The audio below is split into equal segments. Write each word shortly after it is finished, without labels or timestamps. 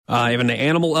I have an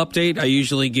animal update. I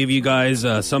usually give you guys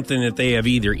something that they have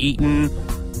either eaten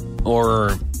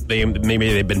or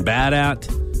maybe they've been bad at,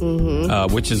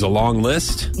 which is a long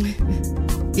list.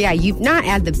 Yeah, you've not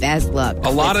had the best luck. A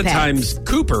lot of times,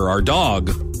 Cooper, our dog,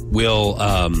 will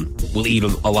eat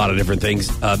a lot of different things.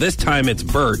 This time it's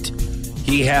Bert.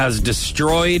 He has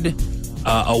destroyed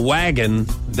a wagon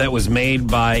that was made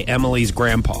by Emily's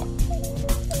grandpa.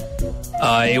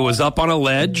 It was up on a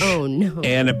ledge. Oh, no.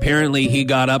 And apparently he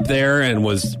got up there and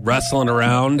was wrestling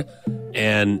around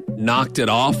and knocked it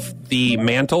off the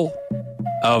mantle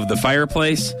of the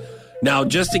fireplace. Now,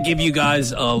 just to give you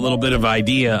guys a little bit of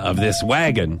idea of this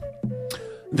wagon,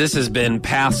 this has been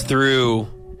passed through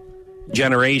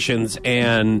generations,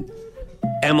 and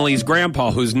Emily's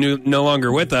grandpa, who's no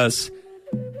longer with us,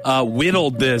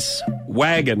 whittled this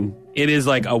wagon. It is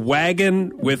like a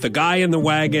wagon with a guy in the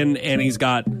wagon, and he's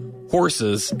got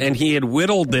horses, and he had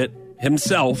whittled it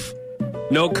himself.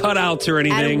 No cutouts or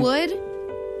anything. Out of wood?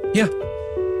 Yeah.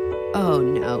 Oh,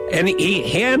 no. And he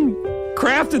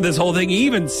handcrafted this whole thing. He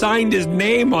even signed his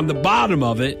name on the bottom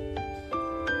of it.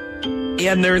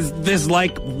 And there's this,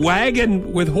 like,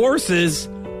 wagon with horses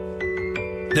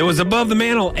that was above the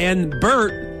mantle. And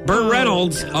Bert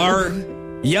Reynolds, our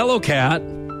yellow cat,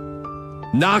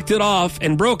 knocked it off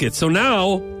and broke it. So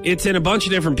now it's in a bunch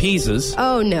of different pieces.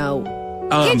 Oh, no.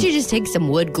 Can't you just take some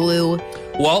wood glue?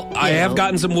 Well, I have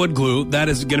gotten some wood glue. That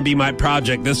is going to be my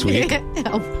project this week.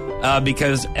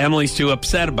 Because Emily's too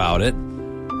upset about it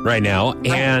right now.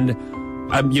 And,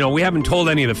 we haven't told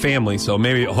any of the family, so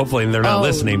hopefully they're not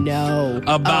listening.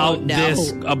 About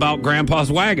Grandpa's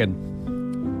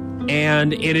wagon.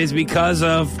 And it is because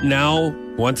of now,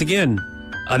 once again,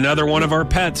 another one of our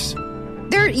pets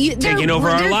taking over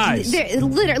our lives.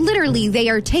 Literally, they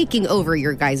are taking over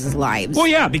your guys' lives. Well,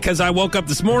 yeah, because I woke up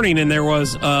this morning and there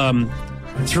was 3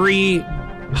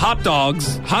 hot dog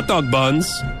buns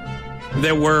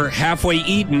that were halfway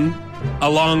eaten,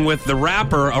 along with the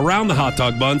wrapper around the hot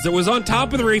dog buns that was on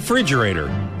top of the refrigerator.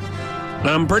 And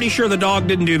I'm pretty sure the dog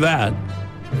didn't do that.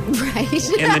 Right.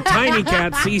 And the tiny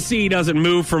cat, CC, doesn't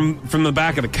move from the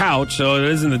back of the couch, so it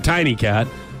isn't the tiny cat.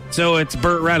 So it's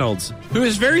Bert Reynolds, who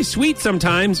is very sweet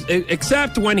sometimes,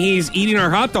 except when he's eating our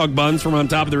hot dog buns from on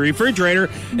top of the refrigerator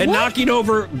and knocking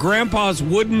over Grandpa's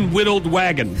wooden whittled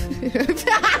wagon.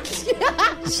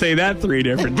 Say that 3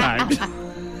 different times.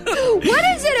 What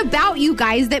is it about you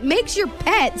guys that makes your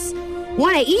pets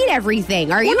want to eat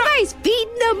everything? Are you guys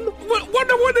feeding them?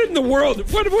 What in the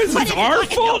world? What is it our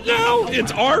fault now?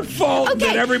 It's our fault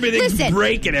that everything's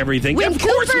breaking everything. Of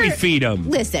course we feed them.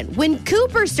 Listen, when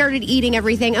Cooper started eating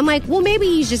everything, I'm like, well, maybe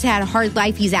he's just had a hard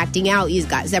life. He's acting out. He's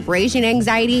got separation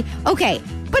anxiety. Okay.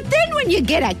 But then when you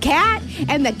get a cat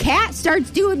and the cat starts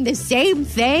doing the same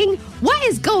thing, what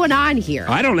is going on here?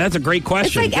 I don't know. That's a great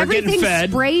question. It's like everything's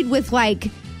sprayed with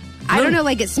I don't know,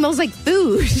 it smells like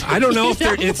food. I don't know if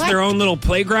it's their own little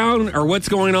playground or what's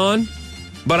going on,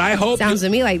 but I hope... Sounds to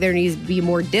me like there needs to be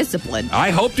more discipline. I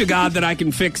hope to God that I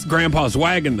can fix Grandpa's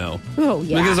wagon, though. Oh,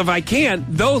 yeah. Because if I can't,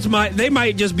 they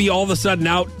might just be all of a sudden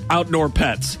outdoor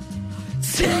pets.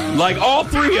 Like all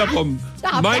 3 of them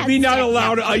might be not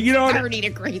allowed. You know what?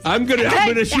 I'm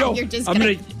gonna show.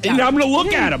 I'm gonna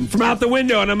look at them from out the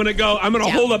window, and I'm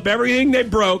gonna hold up everything they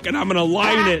broke, and I'm gonna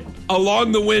line it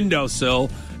along the windowsill.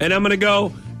 And I'm going to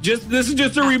go, this is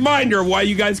just a reminder of why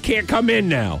you guys can't come in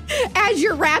now. As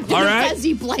you're wrapped in a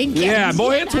fuzzy blanket. Yeah,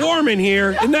 boy, it's warm in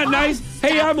here. Isn't that nice?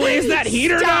 Hey, Emily, isn't that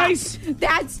heater nice?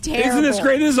 That's terrible. Isn't this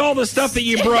great? This is all the stuff that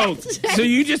you broke. So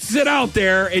you just sit out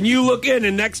there and you look in,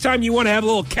 and next time you want to have a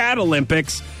little cat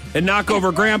Olympics and knock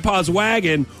over Grandpa's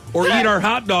wagon or eat our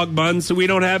hot dog buns so we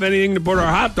don't have anything to put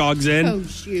our hot dogs in,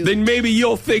 then maybe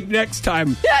you'll think next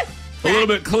time a little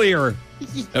bit clearer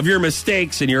of your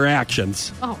mistakes and your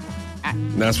actions. Oh,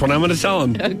 that's what I'm going to tell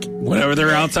them. Okay. Whenever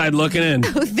they're outside looking in.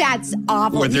 Oh, that's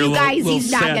awful. With you guys,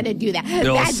 he's not going to do that.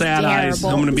 Their little sad eyes.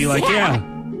 I'm going to be like, yeah.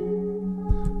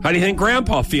 How do you think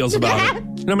Grandpa feels about it?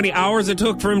 You know how many hours it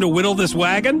took for him to whittle this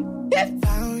wagon?